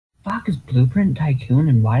fuck is Blueprint Tycoon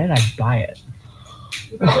and why did I buy it?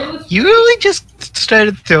 You really just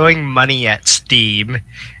started throwing money at Steam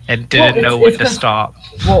and didn't know when to stop.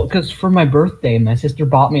 Well, because for my birthday, my sister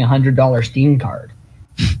bought me a $100 Steam card.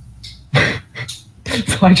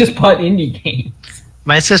 So I just bought indie games.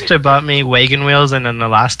 My sister bought me wagon wheels and an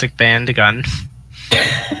elastic band gun.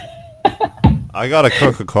 I got a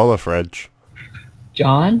Coca-Cola fridge.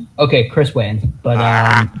 John? Okay, Chris wins.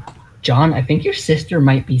 But, John, I think your sister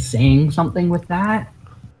might be saying something with that.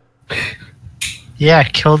 Yeah,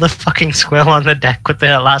 kill the fucking squirrel on the deck with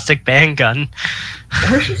the elastic band gun.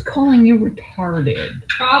 Or she's calling you retarded.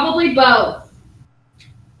 Probably both.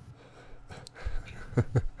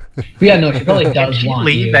 Yeah, no, she probably does want you.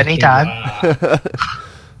 Leave anytime.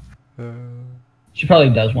 She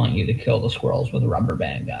probably does want you to kill the squirrels with a rubber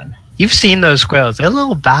band gun. You've seen those squirrels. They're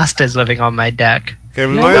little bastards living on my deck. Okay,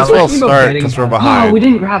 we might as well start because we're behind. Oh, we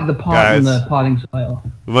didn't grab the pot in the potting soil.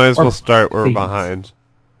 We might as well start. We're behind.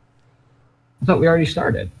 I thought we already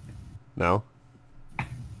started. No.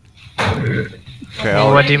 Okay,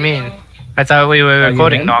 well, what do you mean? I thought we were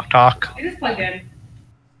recording NocTalk. I just plugged in.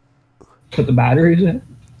 Put the batteries in?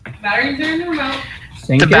 Batteries are in the remote.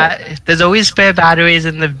 There's always spare batteries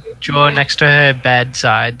in the drawer next to her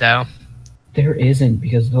bedside, though. There isn't,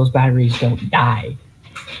 because those batteries don't die.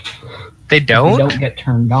 They don't? They don't get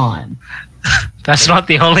turned on. That's not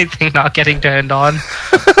the only thing not getting turned on.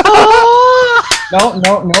 No,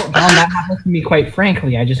 John, that happens to me quite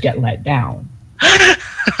frankly. I just get let down.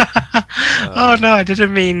 Oh, no, I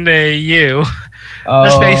didn't mean you.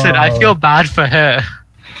 Let's face it, I feel bad for her.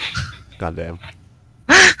 Goddamn.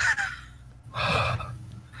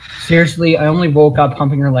 Seriously, I only woke up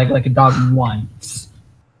humping her leg like a dog once.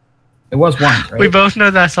 It was once, right? We both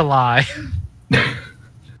know that's a lie.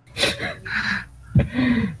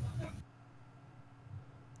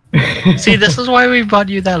 See, this is why we bought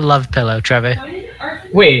you that love pillow, Trevor.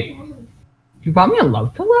 Wait, you bought me a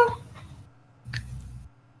love pillow?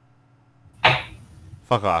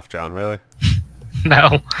 Fuck off, John, really?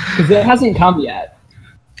 No. Because it hasn't come yet.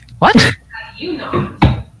 What? You know.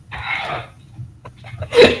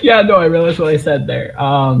 Yeah, no, I realized what I said there.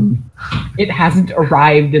 It hasn't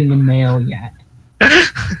arrived in the mail yet.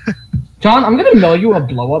 John, I'm gonna mail you a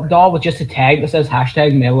blow-up doll with just a tag that says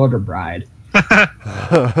hashtag mail order bride.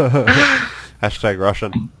 Hashtag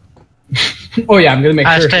Russian. Oh yeah, I'm gonna make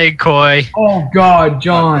sure. Hashtag coy. Oh god,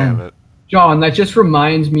 John. God, John, that just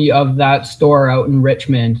reminds me of that store out in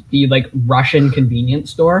Richmond, the like Russian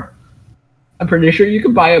convenience store. I'm pretty sure you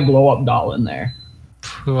could buy a blow-up doll in there.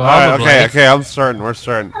 Alright, okay, I'm starting. We're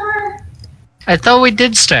starting. I thought we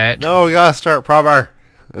did start. No, we gotta start proper.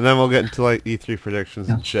 And then we'll get into like E3 predictions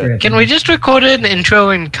and shit. Can we just record an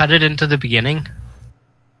intro and cut it into the beginning?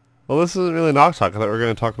 Well, this isn't really NocTalk. I thought we were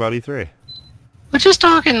going to talk about E3. We're just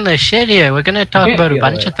talking the shit here. We're gonna talk about a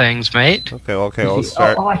bunch of things, mate. Okay, let's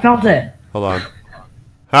start. Oh, I felt it. Hold on.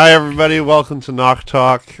 Hi, everybody. Welcome to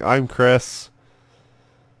NocTalk. I'm Chris.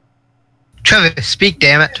 Trevor, speak,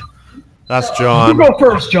 damn it. That's John. You go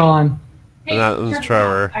first, John. And that was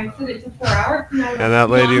Trevor. I said it to 4 hours. And that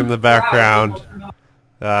lady in the background.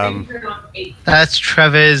 That's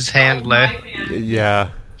Trevor's handler.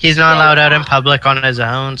 Yeah. He's not allowed out in public on his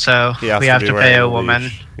own, so we have to pay a woman.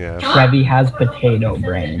 Yeah. Trevi has potato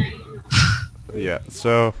brain. Yeah,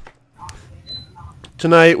 so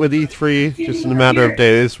tonight with E3, just in a matter of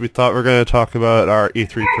days, we thought we were going to talk about our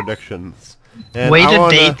E3 predictions. And way to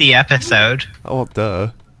date the episode. Oh,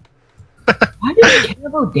 duh. Why do you care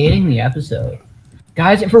about dating the episode?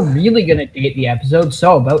 Guys, if we're really going to date the episode,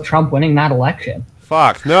 so about Trump winning that election.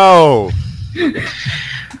 Fuck, no!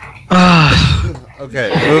 Okay,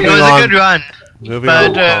 moving on. It was a good run. Moving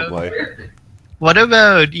on promptly. What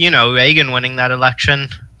about, you know, Reagan winning that election?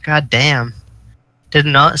 God damn. Did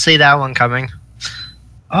not see that one coming.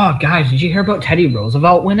 Oh, guys, did you hear about Teddy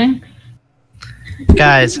Roosevelt winning?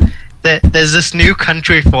 Guys, there's this new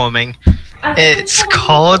country forming. It's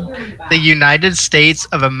called the United States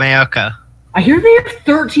of America. I hear they have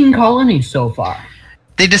 13 colonies so far.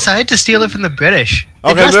 They decided to steal it from the British.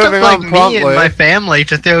 They Okay, dressed up moving like on me promptly. and my family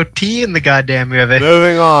to throw tea in the goddamn river.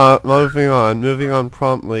 Moving on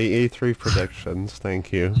promptly. E3 predictions.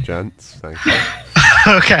 Thank you, gents. Thank you.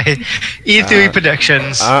 Okay, E3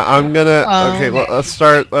 predictions. I'm gonna. Okay, let's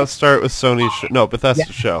start with Sony's. No,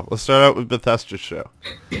 Bethesda show. Let's start out with Bethesda show.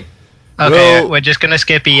 Okay, we're just gonna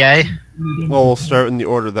skip EA. Well, we'll start in the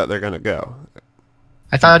order that they're gonna go.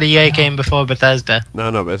 I thought EA came before Bethesda.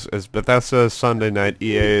 No, it's Bethesda is Sunday night.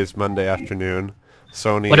 EA is Monday afternoon.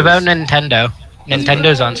 Sony. What about Nintendo?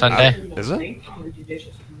 Nintendo's on Sunday. Is it?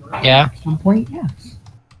 Yeah. At some point, yes.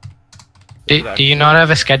 Do you not have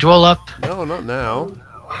a schedule up? No, not now.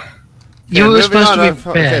 You were moving supposed on, to be okay,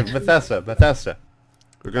 prepared. Bethesda.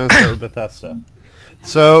 We're gonna start with Bethesda.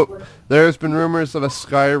 So, there's been rumors of a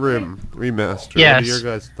Skyrim remaster. Yes. What are your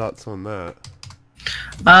guys' thoughts on that?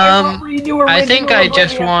 I think I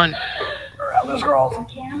just want.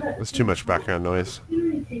 There's too much background noise.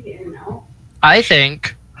 I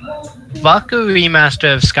think. Fuck a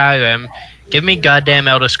remaster of Skyrim. Give me goddamn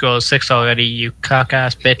Elder Scrolls 6 already, you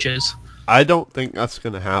cock-ass bitches. I don't think that's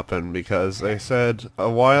gonna happen because they said a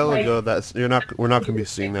while ago that we're not gonna be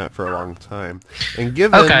seeing that for a long time. And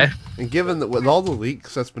given that with all the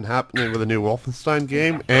leaks that's been happening with the new Wolfenstein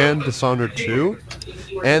game and Dishonored 2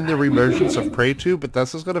 and the reemergence of Prey 2,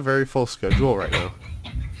 Bethesda's got a very full schedule right now.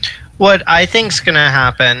 What I think's gonna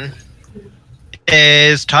happen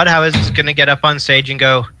is Todd Howard is gonna get up on stage and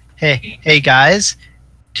go, hey guys,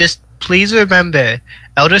 just please remember,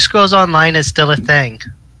 Elder Scrolls Online is still a thing.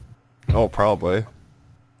 Oh, probably.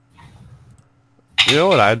 You know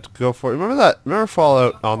what I'd go for? Remember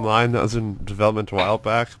Fallout Online that was in development a while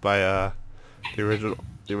back by the original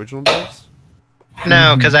devs?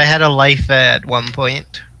 No, because I had a life at one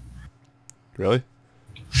point. Really?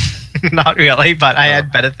 Not really, but I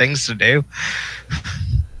had better things to do.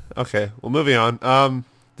 Okay, well, moving on.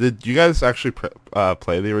 Did you guys actually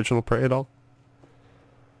play the original Prey at all?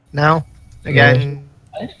 No. Again,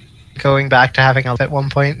 going back to having a life at one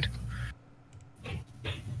point.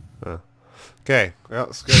 Okay,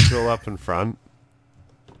 well, schedule up in front.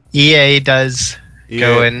 EA does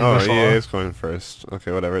go in Oh, before. EA is going first.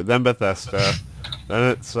 Okay, whatever. Then Bethesda.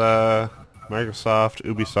 Then it's Microsoft,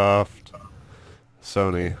 Ubisoft,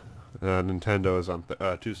 Sony. Nintendo is on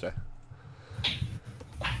Tuesday.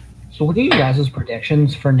 So what are you guys'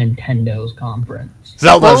 predictions for Nintendo's conference?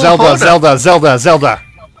 Zelda.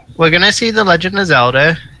 We're gonna see The Legend of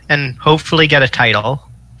Zelda and hopefully get a title.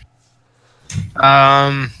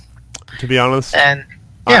 To be honest, And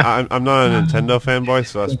yeah, I'm not a Nintendo fanboy,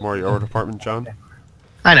 so that's more your department, John.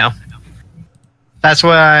 I know. That's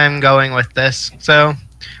where I'm going with this. So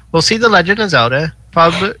we'll see The Legend of Zelda,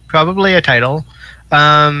 probably a title.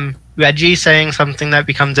 Reggie saying something that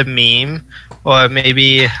becomes a meme, or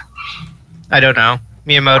maybe I don't know,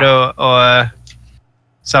 Miyamoto or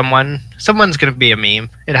someone's gonna be a meme.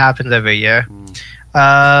 It happens every year.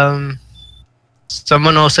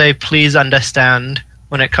 Someone will say, "Please understand."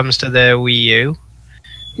 When it comes to the Wii U,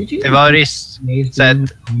 Did you they've already EA's said. doing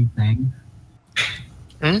its own thing?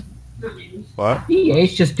 What?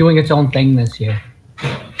 EA's just doing its own thing this year.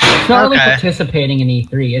 It's not really Okay. participating in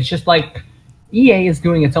E3. It's just like EA is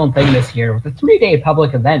doing its own thing this year with a 3-day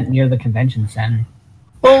public event near the convention center.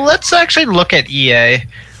 Well, let's actually look at EA.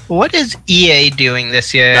 What is EA doing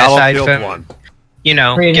this year aside Battlefield from 1.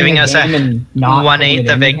 Creating giving a us game a and not 1/8 putting it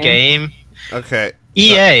of in a the game? Okay.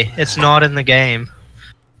 EA, it's not in the game.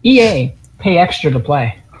 EA, pay extra to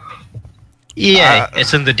play. EA,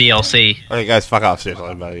 it's in the DLC. Okay, guys, fuck off.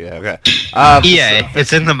 Seriously, about it. Yeah, okay. EA,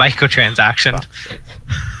 it's in the microtransaction.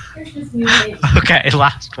 Okay,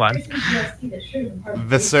 last one.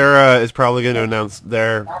 Viscera is probably going to announce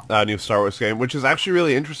their new Star Wars game, which is actually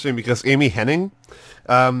really interesting because Amy Hennig,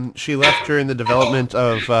 she left during the development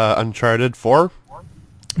of Uncharted 4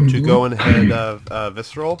 to go and head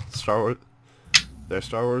Visceral, their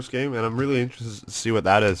Star Wars game, and I'm really interested to see what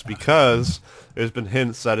that is because there's been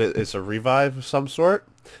hints that it's a revive of some sort.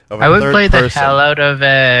 Of a I would third play the person. hell out of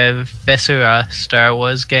a Viscera Star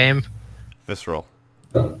Wars game, Visceral.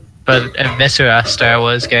 but a Viscera Star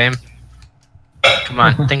Wars game. Come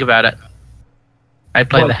on, think about it. I'd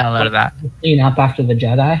play the hell out of that. Clean up after the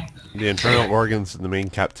Jedi. The internal organs and the main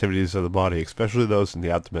captivities of the body, especially those in the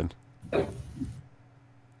abdomen.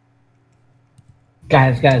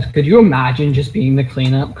 Guys, could you imagine just being the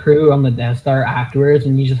cleanup crew on the Death Star afterwards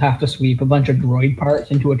and you just have to sweep a bunch of droid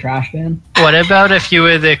parts into a trash bin? What about if you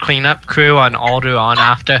were the cleanup crew on Alderaan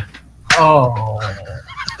after? Oh.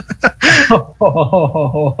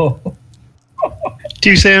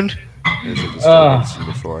 Too soon? There's a disturbance in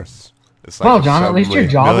the force. It's like Well, John, at least your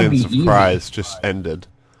job would millions be of cries just ended.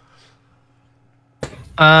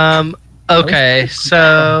 Okay,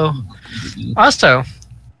 so also,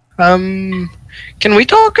 can we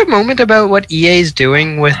talk a moment about what EA's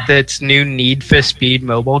doing with its new Need for Speed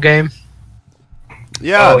mobile game?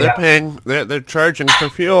 Yeah, Oh, they're yeah. paying. They're charging for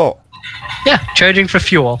fuel. Yeah, charging for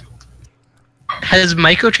fuel. Has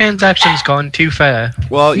microtransactions gone too far?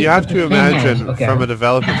 Well, you have to the thing imagine is, okay. from a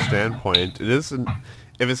developer standpoint, it isn't.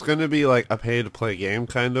 If it's going to be like a pay-to-play game,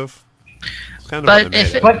 kind of. It's kind of But what they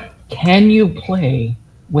if made it- it. But can you play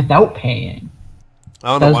without paying?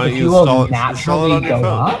 I don't know. Does Why the don't you fuel install it on naturally your go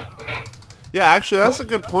phone? up? Yeah, actually, that's a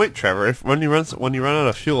good point, Trevor. If when you run out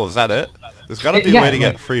of fuel, is that it? There's got to be a Yeah, way to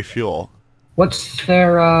get like- free fuel. What's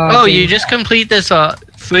their? Oh, you just complete this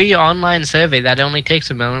free online survey that only takes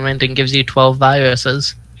a moment and gives you 12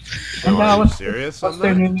 viruses. And, Oh, are you what's serious what's on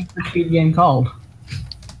their that? new Need for Speed game called?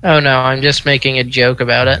 Oh no, I'm just making a joke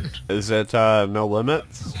about it. Is it No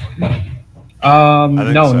Limits? think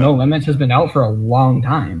No, so. No Limits has been out for a long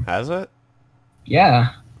time. Has it? Yeah,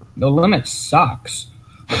 No Limits sucks.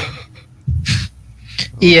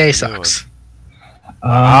 EA what's the new sucks.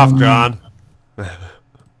 Off, John.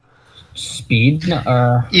 Speed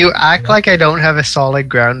or You act like I don't have a solid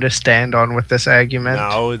ground to stand on with this argument.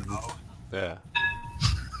 No. Yeah.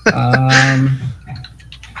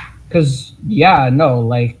 Because yeah, no,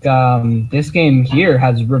 like this game here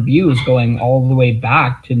has reviews going all the way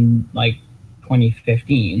back to like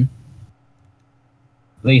 2015.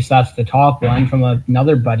 At least that's the top one from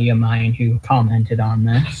another buddy of mine who commented on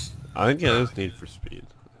this. I think it is Need for Speed.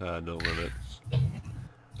 No Limits.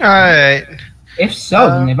 Alright. If so,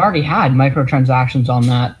 then they've already had microtransactions on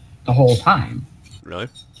that the whole time. Really?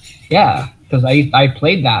 Yeah, because I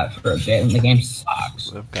played that for a bit and the game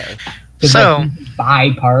sucks. Okay. 'Cause, So- like, you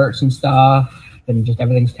buy parts and stuff, and just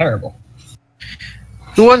everything's terrible.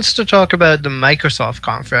 Who wants to talk about the Microsoft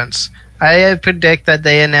conference? I predict that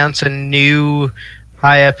they announce a new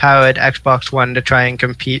higher powered Xbox One to try and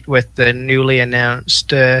compete with the newly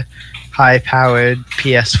announced high powered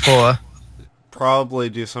PS4. Probably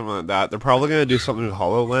do something like that. They're probably going to do something with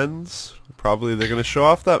HoloLens. Probably they're going to show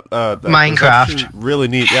off that was Minecraft. actually really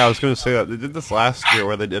neat. Yeah, I was going to say that. They did this last year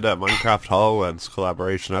where they did a Minecraft HoloLens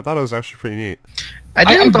collaboration. I thought it was actually pretty neat. I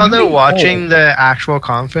didn't I bother really watching hope- the actual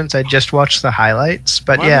conference. I just watched the highlights.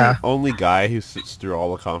 But Am I yeah, the only guy who sits through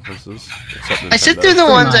all the conferences? Except I sit Nintendo? through the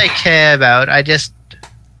Pretty ones much. I care about.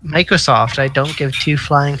 Microsoft, I don't give two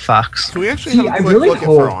flying fucks. Can we actually See, have I a quick really look at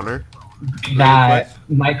hope For Honor? That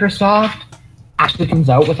Microsoft actually comes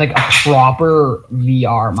out with like a proper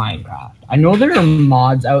VR Minecraft. I know there are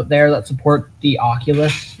mods out there that support the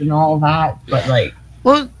Oculus and all that, but like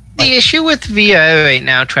Well, the issue with VR right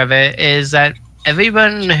now, Trevor, is that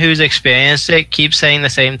everyone who's experienced it keeps saying the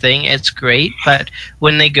same thing. It's great, but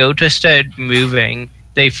when they go to start moving,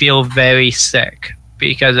 they feel very sick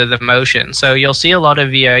because of the motion. So you'll see a lot of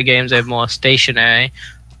VR games that are more stationary.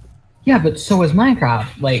 yeah, but so is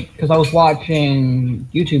Minecraft. Like, because I was watching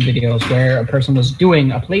YouTube videos where a person was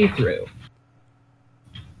doing a playthrough,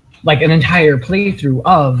 like an entire playthrough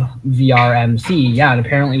of VRMC. Yeah, and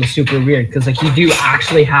apparently it was super weird because like you do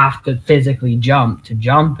actually have to physically jump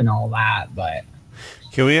and all that. But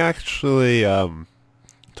Can we actually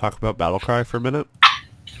talk about Battlecry for a minute?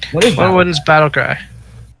 what is What that? one's Battlecry?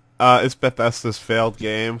 It's Bethesda's failed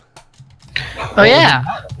game. Oh yeah,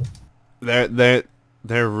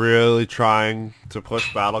 They're really trying to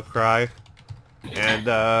push Battlecry, and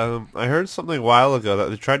I heard something a while ago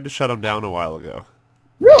that they tried to shut them down a while ago.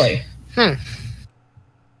 Really? Yeah,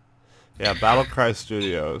 Battlecry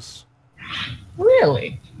Studios.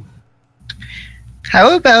 Really?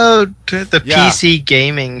 how about the Yeah. PC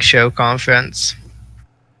gaming show conference?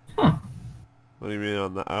 What do you mean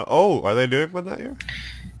on that? Oh, are they doing one that year?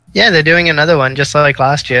 Yeah, they're doing another one just like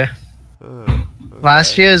last year. Oh,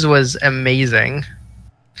 Last okay. year's was amazing,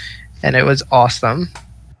 and it was awesome.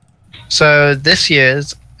 So this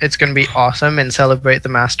year's, it's going to be awesome and celebrate the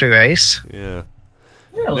Master Race. Yeah.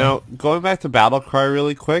 Really? Now, going back to Battlecry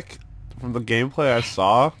really quick, from the gameplay I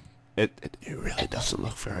saw, it really doesn't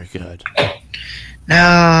look very good.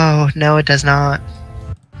 No, it does not.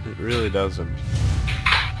 It really doesn't.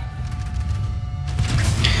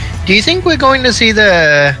 Do you think we're going to see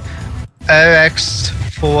the RX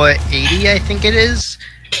 480, I think it is,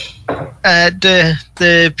 at the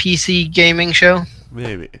PC gaming show?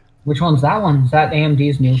 Maybe. Which one's that one? Is that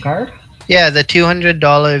AMD's new card? Yeah, the $200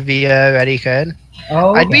 VR ready card.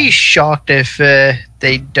 Oh, I'd be shocked if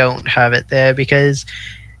they don't have it there because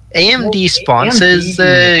AMD Well, sponsors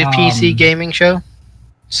the AMD, PC gaming show.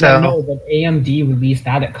 So no, but AMD released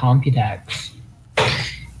that at Computex.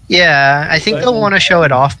 yeah, I think they'll want to show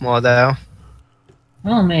it off more though.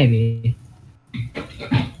 Well, maybe.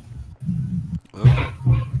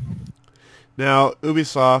 Now,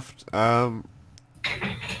 Ubisoft,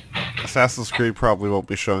 Assassin's Creed probably won't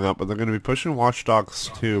be showing up, but they're going to be pushing Watch Dogs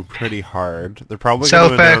 2 pretty hard. They're probably going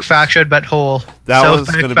South to Park announce... fractured but whole. That South one's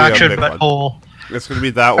Park gonna be a fractured big but one. whole. It's going to be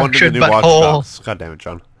that one and the Fractured new but Watch whole. Dogs. God damn it,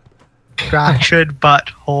 John. Fractured but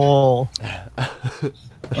whole.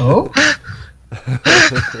 Oh?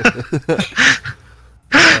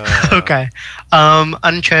 Okay.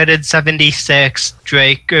 Uncharted 76.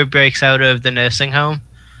 Drake breaks out of the nursing home.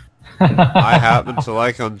 I happen to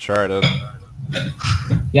like Uncharted.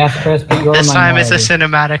 Yes, Chris, but you're This my time it's a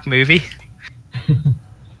minority. cinematic movie.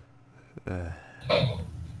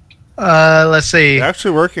 Let's see. They're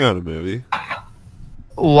actually working on a movie.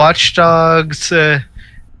 Watch Dogs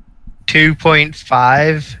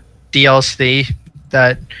 2.5 DLC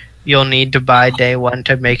that you'll need to buy day one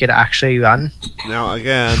to make it actually run. Now,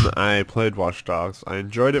 again, I played Watch Dogs. I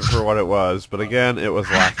enjoyed it for what it was, but again, it was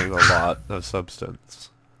lacking a lot of substance.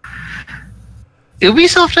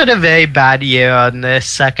 Ubisoft had a very bad year on the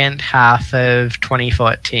second half of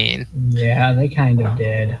 2014. Yeah, they kind of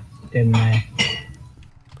did, didn't they?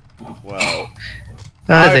 Well,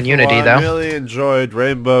 Other than Unity, I though. really enjoyed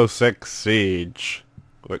Rainbow Six Siege,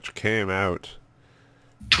 which came out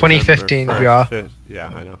 2015, December yeah. 1st. Yeah,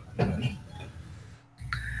 I know.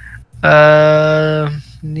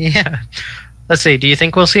 Yeah. Let's see. Do you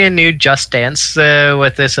think we'll see a new Just Dance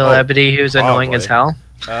with a celebrity who's annoying as hell?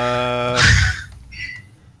 Hang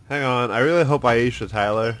on. I really hope Aisha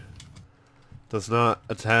Tyler does not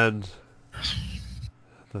attend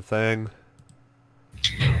the thing.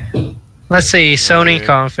 Let's see. Sony Okay.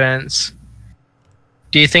 conference.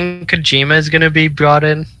 Do you think Kojima is going to be brought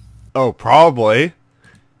in? Oh, probably.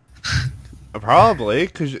 Probably.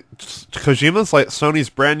 Kojima's like Sony's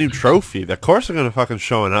brand new trophy. Of course they're gonna fucking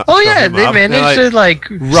show him up. Oh show yeah, him they up. managed They're, to like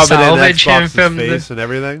rub it in salvage him Xbox's from face the and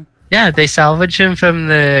everything. they salvaged him from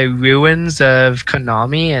the ruins of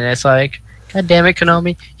Konami, and it's like, God damn it,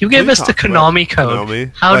 Konami! You gave What us are the you talking about, Konami code.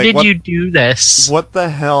 Konami? How Like, did what- you do this? What the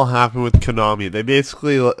hell happened with Konami? They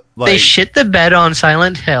basically like They shit the bed on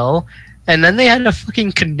Silent Hill, and then they had a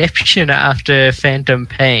fucking conniption after Phantom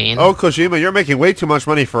Pain. oh, Kojima, you're making way too much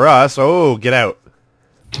money for us. Oh, get out.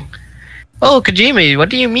 Oh, Kojima, what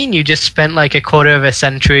do you mean you just spent like a quarter of a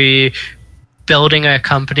century building a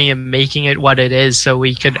company and making it what it is so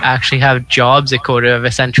we could actually have jobs a quarter of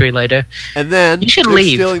a century later? And then You should they're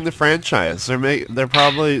leave. stealing the franchise.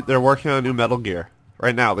 They're working on a new Metal Gear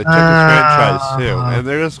right now. They took his franchise too, and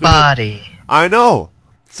they're just gonna, Body. I know.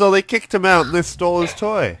 So they kicked him out and they stole his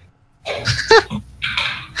toy.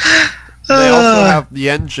 They also have the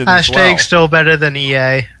engine as Hashtag well. still better than E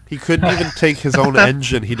EA. He couldn't even take his own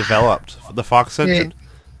engine he developed. The Fox engine.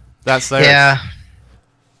 That's theirs. Yeah.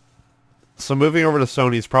 So moving over to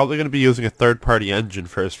Sony, he's probably going to be using a third-party engine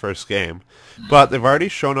for his first game. But they've already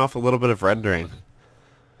shown off a little bit of rendering.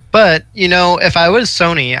 But, you know, if I was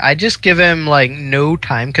Sony, I'd just give him, like, no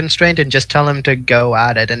time constraint and just tell him to go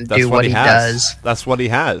at it and That's do what he has. does. That's what he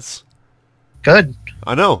has. Good.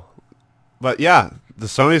 I know. But yeah, the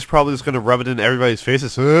Sony's probably just going to rub it in everybody's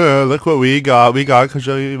faces. Look what we got. We got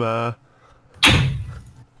Kojima.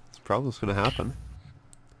 It's probably what's going to happen.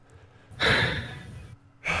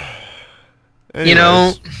 You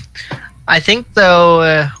know, Anyways. I think,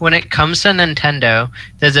 though, when it comes to Nintendo,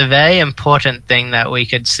 there's a very important thing that we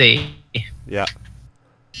could see. Yeah.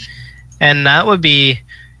 And that would be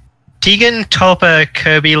Tegan Topa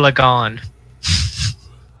Kirby Lagon.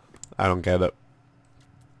 I don't get it.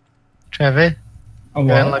 Trevor? Oh,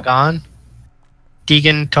 Gurren what? Lagann?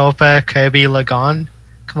 Tegan Topa Kirby Lagon?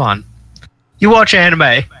 Come on. You watch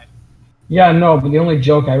anime. Yeah, no, but the only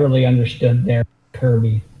joke I really understood there,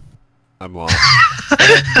 Kirby. I'm lost.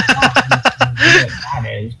 That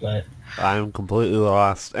is, but I'm completely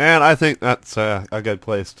lost. And I think that's a good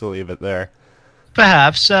place to leave it there.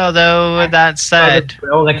 Perhaps, although with that said,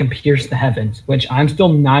 drill that can pierce the heavens, which I'm still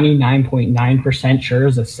 99.9% sure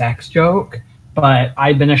is a sex joke, but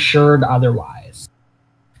I've been assured otherwise.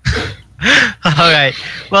 alright.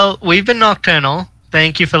 Well, we've been Nocturnal.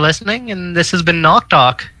 Thank you for listening, and this has been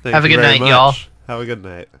NocTalk. Thank Have a you good very night, y'all. much. Have a good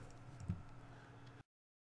night.